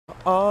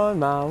On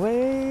my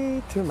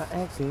way to my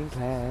acting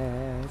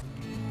class.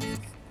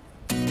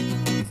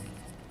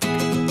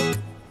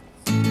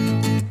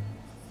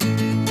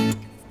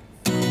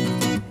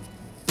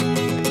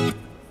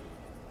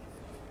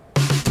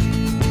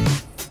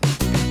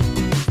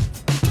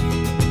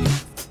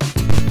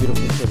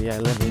 Beautiful city I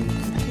live in.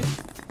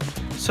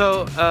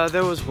 So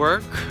there was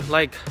work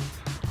like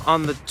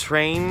on the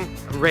train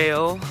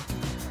rail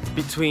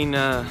between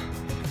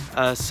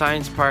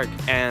Science Park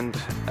and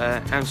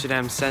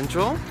Amsterdam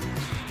Central.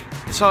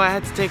 So I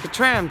had to take a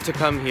tram to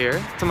come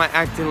here to my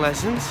acting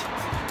lessons.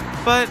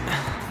 But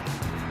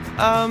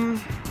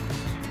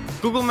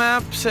Google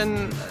Maps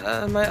and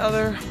my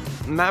other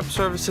map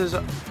services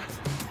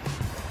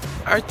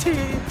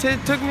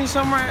took me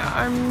somewhere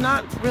I'm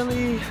not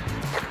really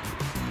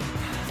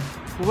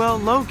well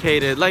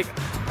located. Like,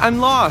 I'm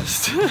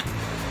lost.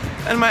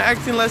 And my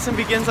acting lesson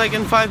begins like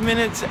in 5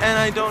 minutes and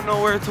I don't know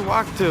where to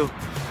walk to.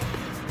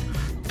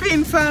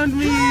 Pien found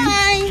me!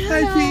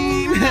 Hi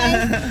Pien!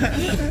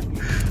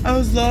 I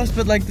was lost,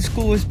 but like the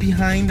school was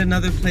behind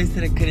another place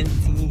that I couldn't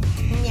see.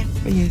 Yeah.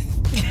 But yes,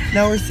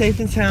 now we're safe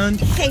and sound.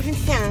 Safe and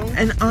sound.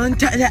 And on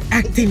to the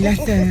acting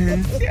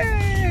lessons.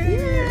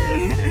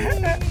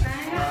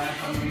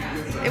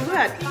 It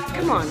worked.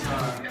 Come on.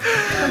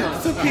 Come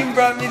on. So Pien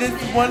brought me this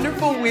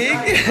wonderful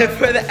wig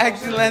for the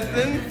acting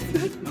lessons.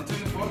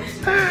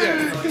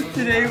 Yes.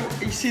 Today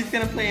she's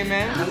gonna play a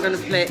man. I'm gonna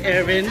play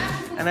Evelien.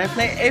 And I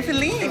play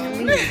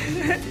Evelien.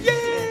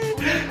 Yay!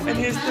 And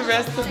here's the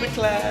rest of the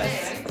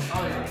class.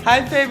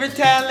 Hi, favorite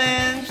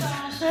talents. Hi,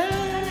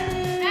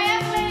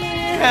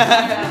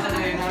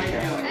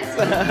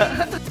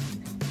 Evelien.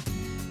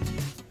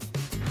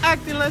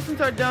 Acting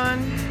lessons are done.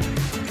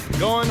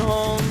 Going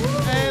home.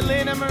 Hey,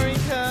 Lena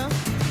Marika.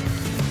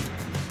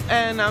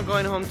 And now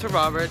going home to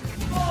Robert.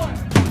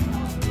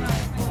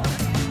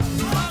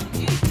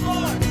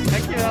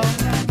 Thank you.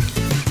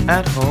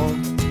 At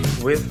home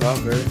with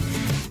Robert,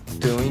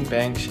 doing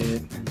bank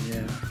shit.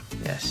 Yeah.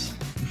 Yes.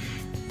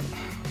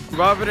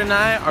 Robert and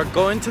I are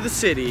going to the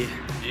city.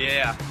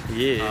 Yeah.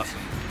 Yeah. Awesome.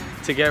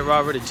 To get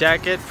Robert a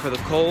jacket for the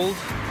cold.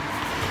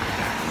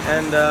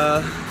 And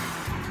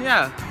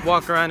yeah,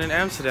 walk around in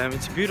Amsterdam.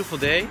 It's a beautiful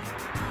day.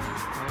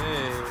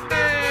 Hey.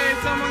 Hey,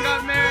 someone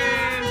got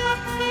married.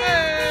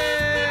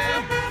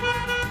 Hey!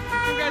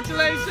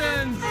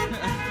 Congratulations.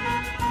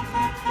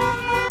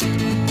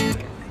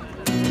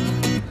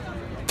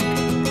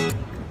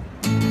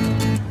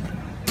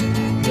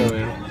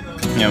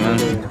 Yeah, man.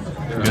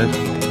 Good.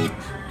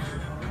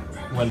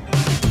 Well.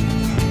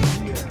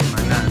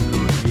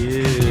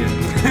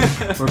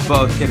 Yeah. We're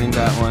both getting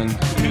that one.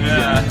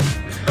 Yeah.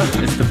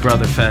 It's the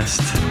brother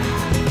fest.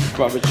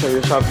 Robert, show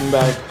your shopping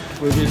bag.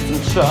 We did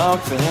some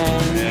shopping.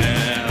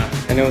 Yeah.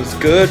 And it was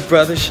good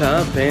brother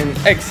shopping.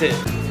 Exit.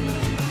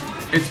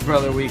 It's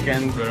brother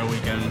weekend. Brother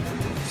weekend.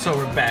 So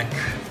we're back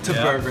to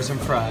Yeah. burgers and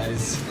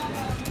fries.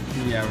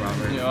 Yeah,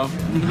 Robert. Yo.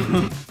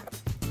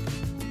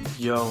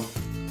 Yo.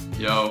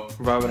 Yo.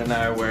 Robert and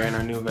I are wearing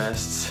our new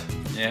vests.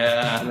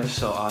 Yeah. And they're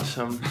so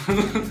awesome.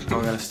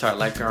 We're gonna start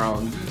like our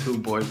own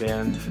two-boy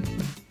band.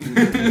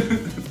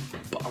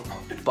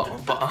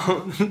 Bum,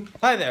 bum.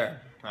 Hi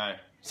there. Hi.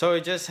 So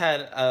we just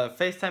had a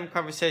FaceTime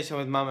conversation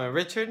with Mama and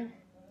Richard.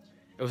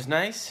 It was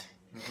nice.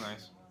 That's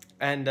nice.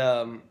 And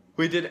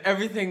we did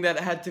everything that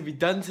had to be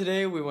done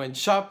today. We went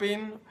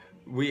shopping.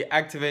 We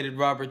activated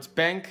Robert's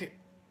bank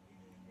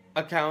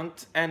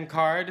account and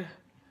card.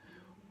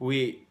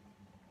 We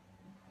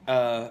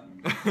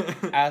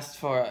asked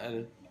for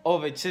an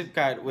OV chip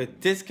card with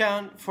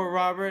discount for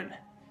Robert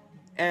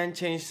and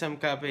changed some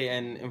copy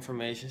and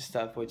information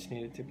stuff which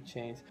needed to be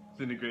changed. It's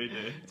been a great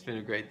day. It's been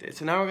a great day.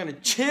 So now we're gonna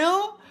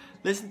chill,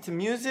 listen to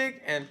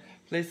music, and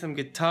play some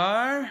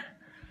guitar.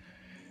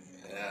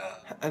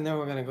 And then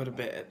we're gonna go to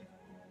bed.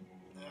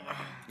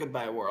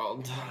 Goodbye,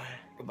 world.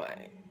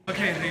 Goodbye.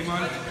 Okay,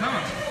 Raymond, come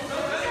on.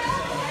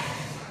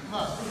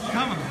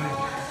 Come on.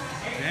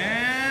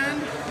 Damn.